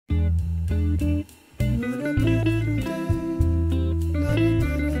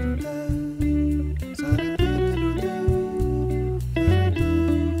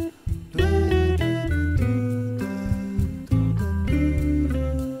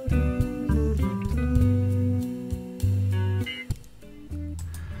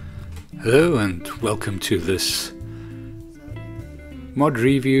Hello and welcome to this mod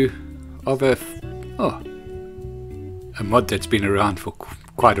review of a mod that's been around for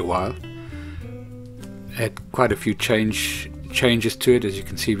quite a while. Had quite a few changes to it, as you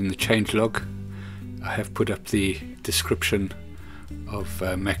can see from the changelog. I have put up the description of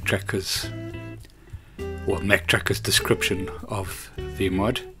MacTracker's description of the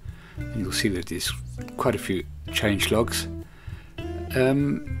mod, and you'll see that there's quite a few changelogs.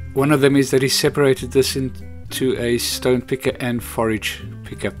 One of them is that he separated this into a stone picker and forage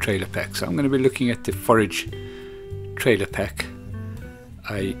pickup trailer pack. So I'm going to be looking at the forage trailer pack.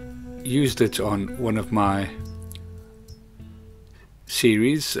 I used it on one of my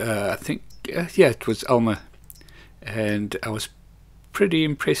series, I think, yeah, it was Alma, and I was pretty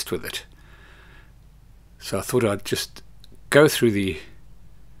impressed with it. So I thought I'd just go through the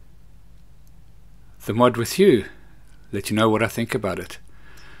mod with you, let you know what I think about it.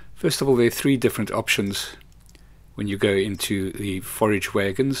 First of all, there are three different options when you go into the forage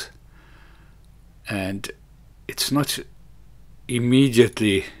wagons, and it's not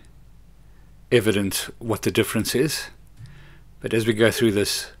immediately evident what the difference is, but as we go through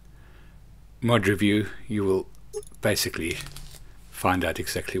this mod review, you will basically find out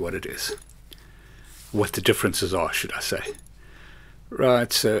exactly what it is, what the differences are, should I say.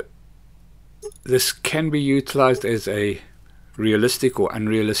 Right, so this can be utilized as a realistic or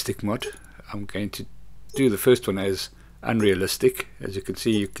unrealistic mod. I'm going to do the first one as unrealistic. As you can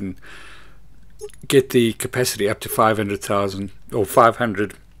see, you can get the capacity up to 500,000 or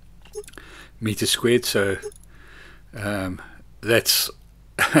 500 meters squared, so that's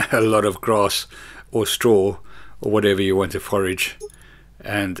a lot of grass or straw or whatever you want to forage,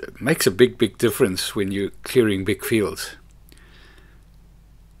 and it makes a big difference when you're clearing big fields.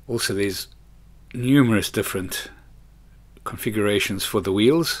 Also, there's numerous different configurations for the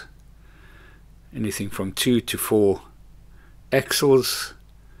wheels, anything from 2 to 4 axles,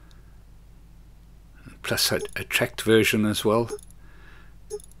 plus a tracked version as well.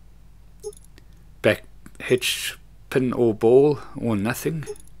 Back hitch pin or ball or nothing.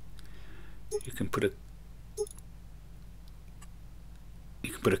 You can put a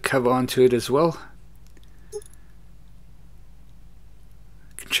cover onto it as well. You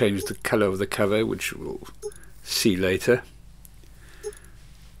can change the color of the cover, which we'll see later.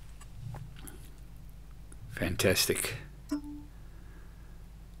 Fantastic.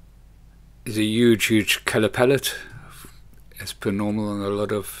 There's a huge color palette, as per normal on a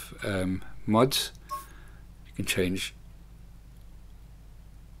lot of mods. You can change,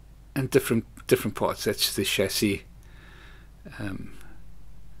 and different parts. That's the chassis.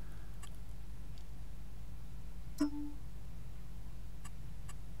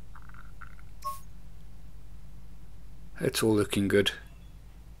 It's all looking good.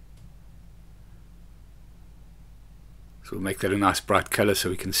 So we'll make that a nice bright color so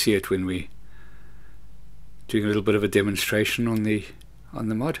we can see it when we're doing a little bit of a demonstration on the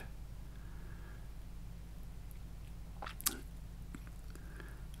mod.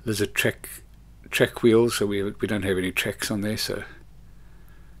 There's a track wheel, so we don't have any tracks on there. So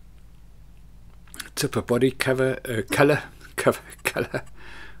tipper body color.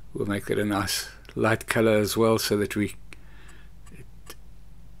 We'll make that a nice light color as well, so that it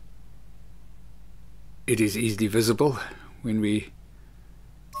is easily visible when we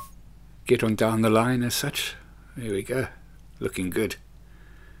get on down the line as such. There we go, looking good,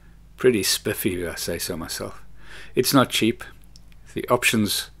 pretty spiffy if I say so myself. It's not cheap. The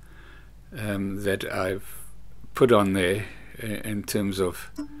options that I've put on there in terms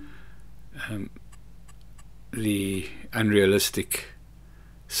of the unrealistic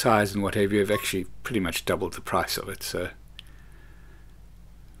size and what have you have actually pretty much doubled the price of it. So,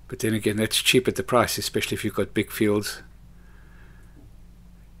 but then again, that's cheap at the price, especially if you've got big fields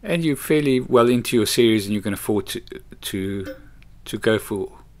and you're fairly well into your series and you can afford to go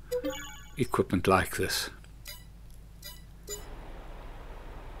for equipment like this.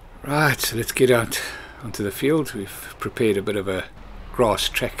 Right, so let's get out onto the field. We've prepared a bit of a grass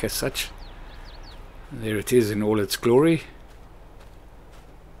track as such. There it is in all its glory,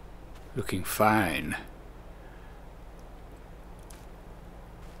 looking fine.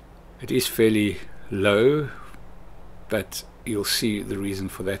 It is fairly low, but you'll see the reason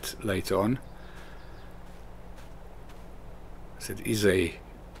for that later on. So it is a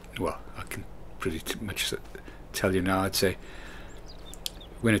well, I can pretty much tell you now. I'd say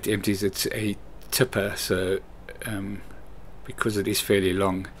when it empties, it's a tipper, so because it is fairly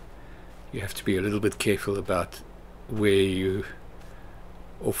long, you have to be a little bit careful about where you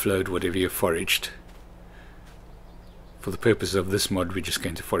offload whatever you foraged. For the purpose of this mod, we're just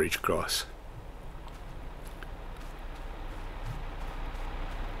going to forage grass.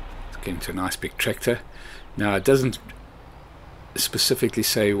 It's getting to a nice big tractor. Now, it doesn't specifically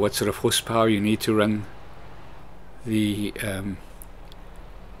say what sort of horsepower you need to run the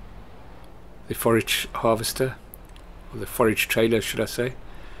forage harvester, or the forage trailer, should I say.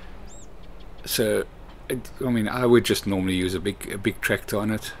 So I mean, I would just normally use a big tractor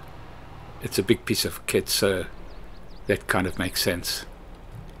on it. It's a big piece of kit, so that kind of makes sense.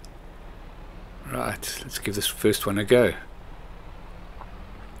 Right, let's give this first one a go.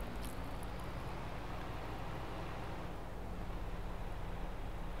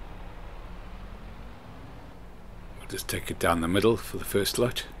 We'll just take it down the middle for the first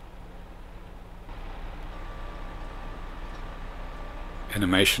lot.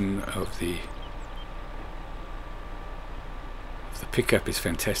 Animation of the pickup is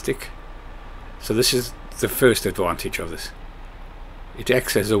fantastic. So this is the first advantage of this. It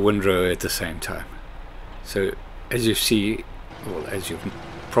acts as a windrow at the same time. So as you see, well, as you've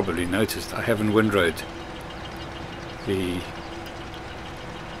probably noticed, I haven't windrowed the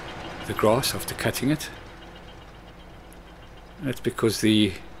grass after cutting it. That's because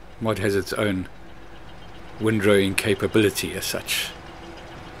the mod has its own windrowing capability as such.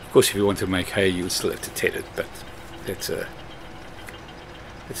 Of course, if you want to make hay, you would still have to tell it, but that's a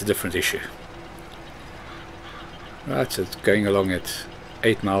different issue. Right, so it's going along at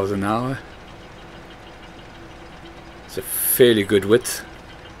 8 miles an hour. It's a fairly good width.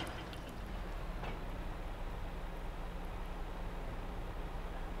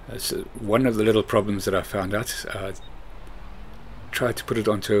 That's one of the little problems that I found out. I tried to put it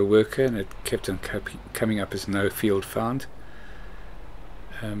onto a worker and it kept on coming up as no field found.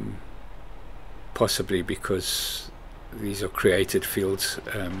 Possibly because these are created fields,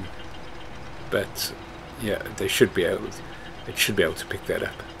 but yeah, they should be able. It should be able to pick that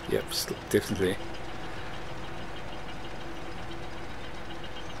up. Yep, definitely.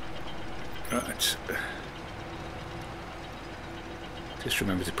 Right. Just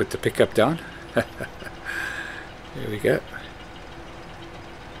remember to put the pickup down. There we go.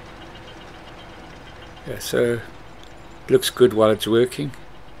 Yeah, so it looks good while it's working.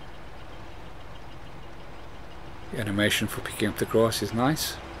 The animation for picking up the grass is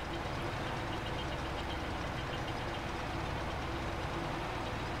nice.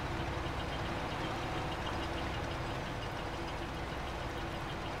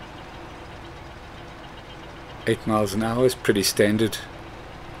 $8 miles an hour is pretty standard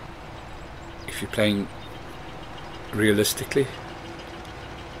if you're playing realistically.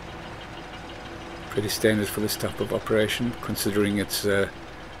 Pretty standard for this type of operation, considering it's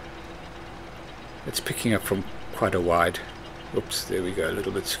picking up from quite a wide. Oops, there we go, a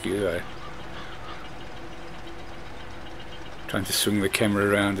little bit skew. Trying to swing the camera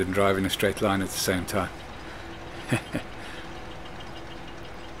around and drive in a straight line at the same time.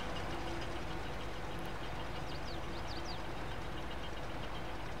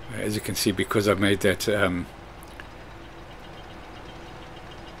 As you can see, because I've made that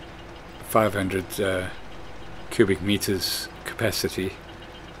 500 cubic meters capacity,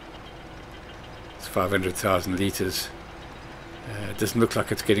 it's 500,000 liters. It doesn't look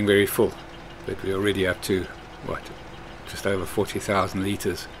like it's getting very full, but we're already up to what, just over 40,000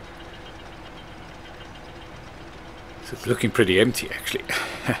 liters. So it's looking pretty empty actually.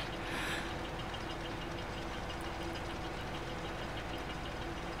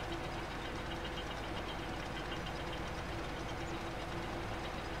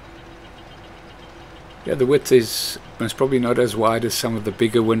 Yeah, the width is most probably not as wide as some of the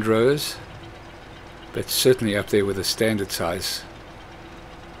bigger windrows, but certainly up there with the standard size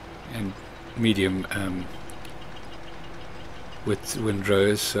and medium width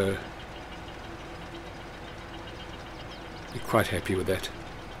windrows, so you're quite happy with that.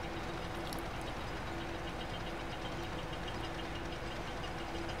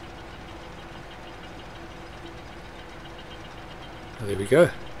 Well, there we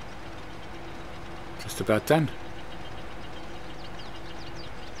go. Just about done.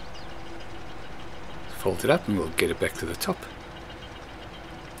 Fold it up and we'll get it back to the top.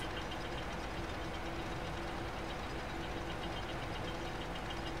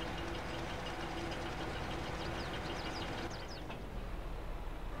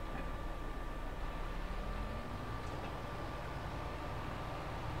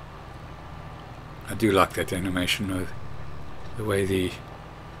 I do like that animation of the way the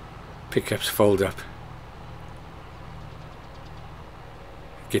pickups fold up.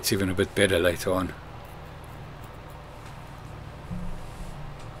 It gets even a bit better later on.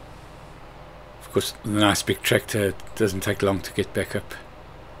 Of course, the nice big tractor doesn't take long to get back up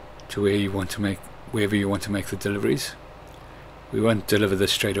to where you want to make, wherever you want to make the deliveries. We won't deliver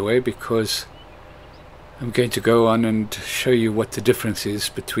this straight away because I'm going to go on and show you what the difference is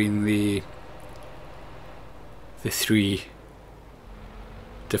between the three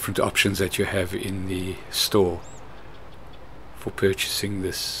different options that you have in the store for purchasing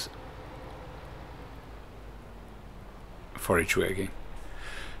this forage wagon.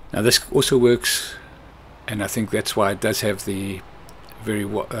 Now this also works, and I think that's why it does have the very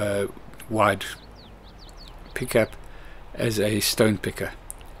wide pickup, as a stone picker.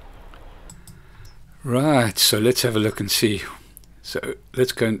 Right, so let's have a look and see. So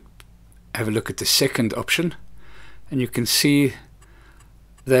let's go and have a look at the second option, and you can see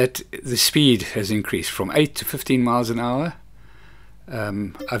that the speed has increased from 8 to 15 miles an hour.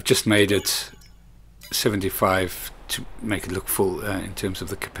 I've just made it 75 to make it look full in terms of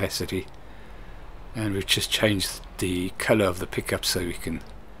the capacity, and we've just changed the color of the pickup so we can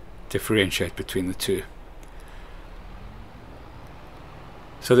differentiate between the two.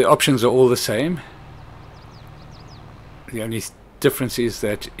 So the options are all the same. The only difference is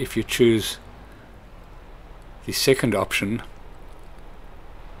that if you choose the second option,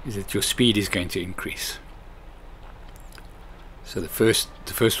 is that your speed is going to increase. So the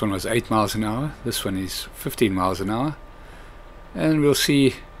first one was 8 miles an hour, this one is 15 miles an hour, and we'll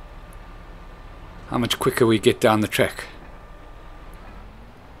see how much quicker we get down the track.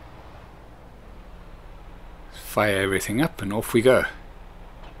 Fire everything up and off we go.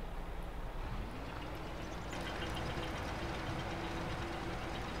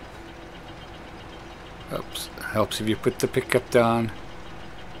 Oops, helps if you put the pickup down.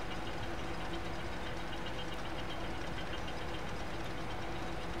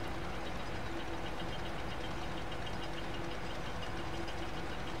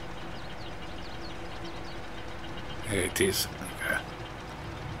 There it is. Okay.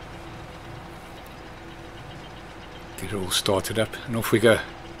 Get it all started up and off we go.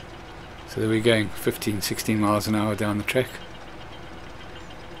 So there we're going 15-16 miles an hour down the track.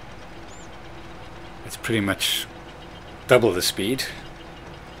 It's pretty much double the speed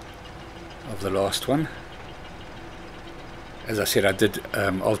of the last one. As I said, I did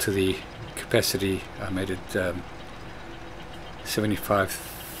alter the capacity. I made it 75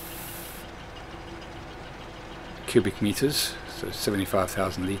 cubic meters, so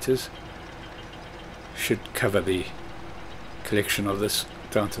 75,000 liters. Should cover the collection of this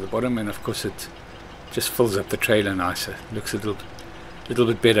down to the bottom, and of course it just fills up the trailer nicer. Looks a little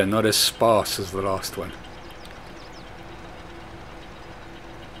bit better, not as sparse as the last one.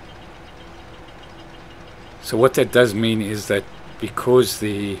 So what that does mean is that because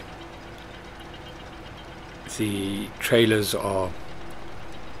the trailers are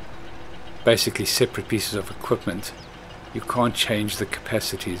basically separate pieces of equipment, you can't change the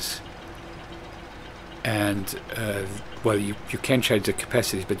capacities, and well, you can change the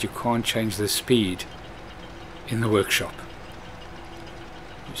capacities, but you can't change the speed in the workshop.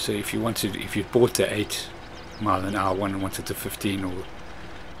 So if you bought the 8 mile an hour one and wanted the 15 or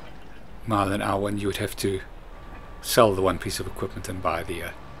mile an hour one, you would have to sell the one piece of equipment and buy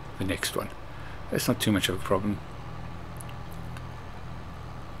the next one. That's not too much of a problem.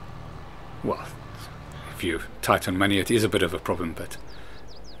 Well, if you're tight on money, it is a bit of a problem, but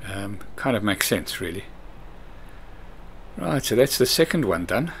kind of makes sense, really. Right, so that's the second one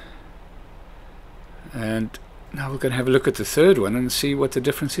done, and now we're going to have a look at the third one and see what the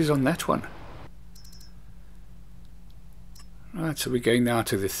difference is on that one. Right, so we're going now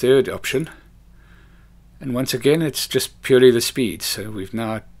to the third option, and once again it's just purely the speed. So we've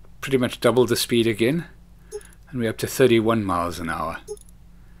now pretty much doubled the speed again, and we're up to 31 miles an hour.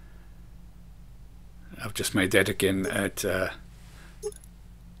 I've just made that again at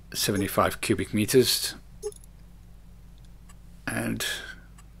 75 cubic meters, and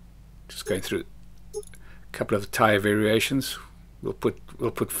just going through a couple of tire variations. We'll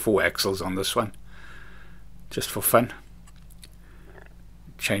put 4 axles on this one just for fun.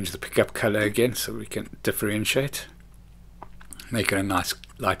 Change the pickup color again so we can differentiate, make it a nice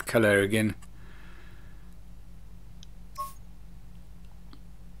light color again.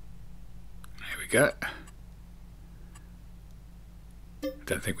 There we go.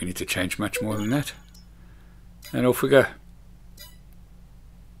 Don't think we need to change much more than that, and off we go.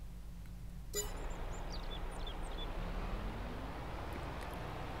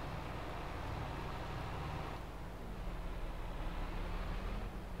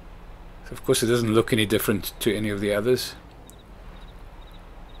 Of course it doesn't look any different to any of the others.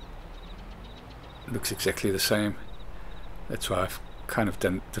 It looks exactly the same. That's why I've kind of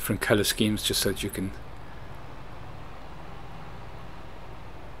done different color schemes, just so that you can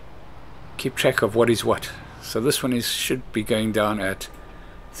keep track of what is what. So this one should be going down at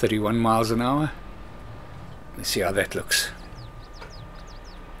 31 miles an hour. Let's see how that looks.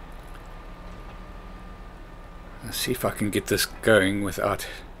 Let's see if I can get this going without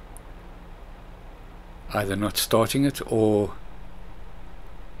either not starting it or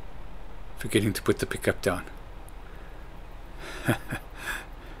forgetting to put the pickup down.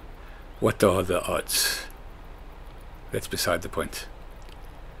 What are the odds? That's beside the point.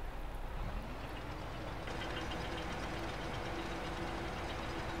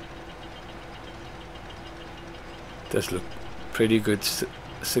 Does look pretty good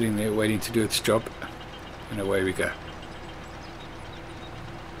sitting there waiting to do its job, and away we go.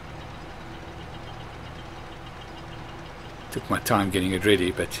 Took my time getting it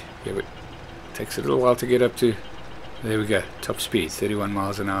ready, but yeah, it takes a little while to get up to. There we go, top speed, 31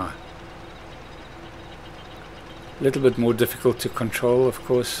 miles an hour. A little bit more difficult to control, of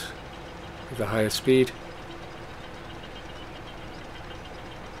course, with the higher speed,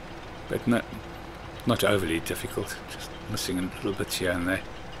 but not overly difficult, just missing a little bit here and there.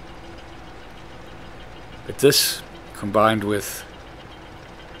 But this, combined with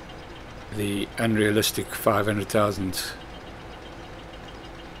the unrealistic 500,000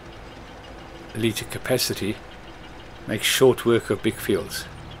 litre capacity, makes short work of big fields.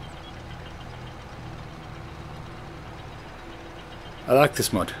 I like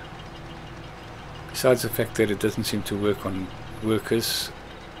this mod. Besides the fact that it doesn't seem to work on workers,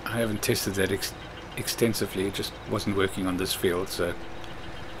 I haven't tested that extensively. It just wasn't working on this field, so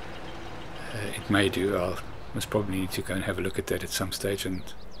it may do. I'll most probably need to go and have a look at that at some stage and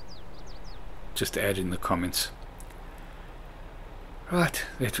just add in the comments. Right,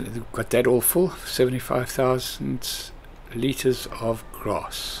 we've got that all full. 75,000 litres of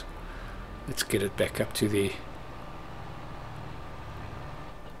grass. Let's get it back up to the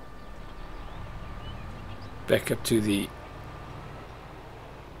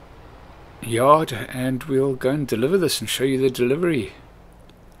yard, and we'll go and deliver this and show you the delivery.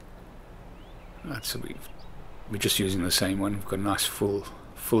 Right, so we're just using the same one. We've got a nice full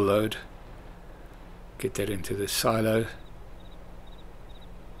load. Get that into the silo.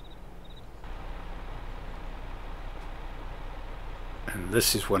 And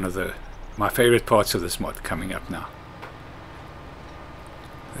this is one of my favorite parts of this mod coming up now.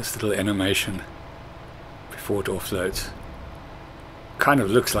 This little animation before it offloads. Kind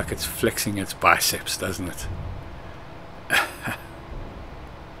of looks like it's flexing its biceps, doesn't it?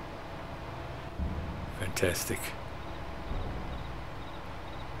 Fantastic.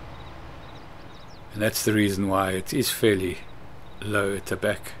 And that's the reason why it is fairly low at the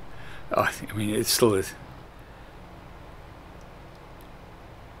back. I mean, it's still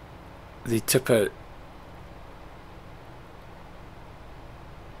the tipper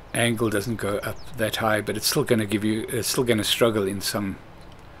angle doesn't go up that high, but it's still going to give you, it's still going to struggle in some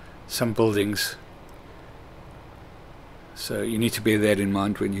buildings. So you need to bear that in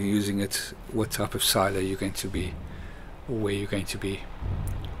mind when you're using it, what type of silo you're going to be, or where you're going to be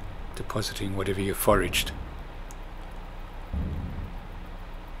depositing whatever you've foraged.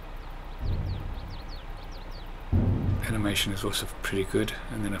 Animation is also pretty good,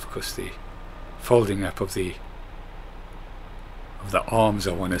 and then of course the folding up of the arms,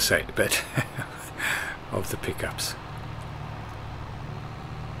 I want to say, but of the pickups.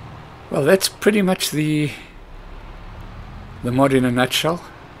 Well, that's pretty much the mod in a nutshell.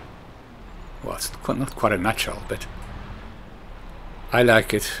 Well, it's not quite a nutshell, but I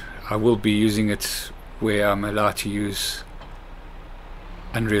like it. I will be using it where I'm allowed to use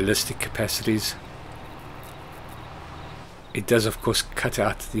unrealistic capacities. It does of course cut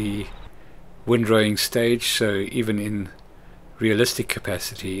out the windrowing stage, so even in realistic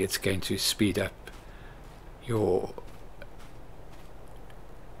capacity it's going to speed up your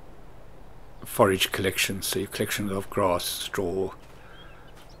forage collection, so your collection of grass, straw.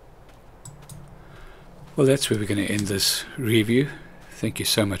 Well, that's where we're going to end this review. Thank you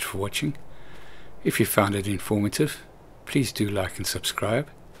so much for watching. If you found it informative, please do like and subscribe,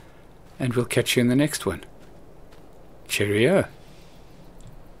 and we'll catch you in the next one. Cheerio.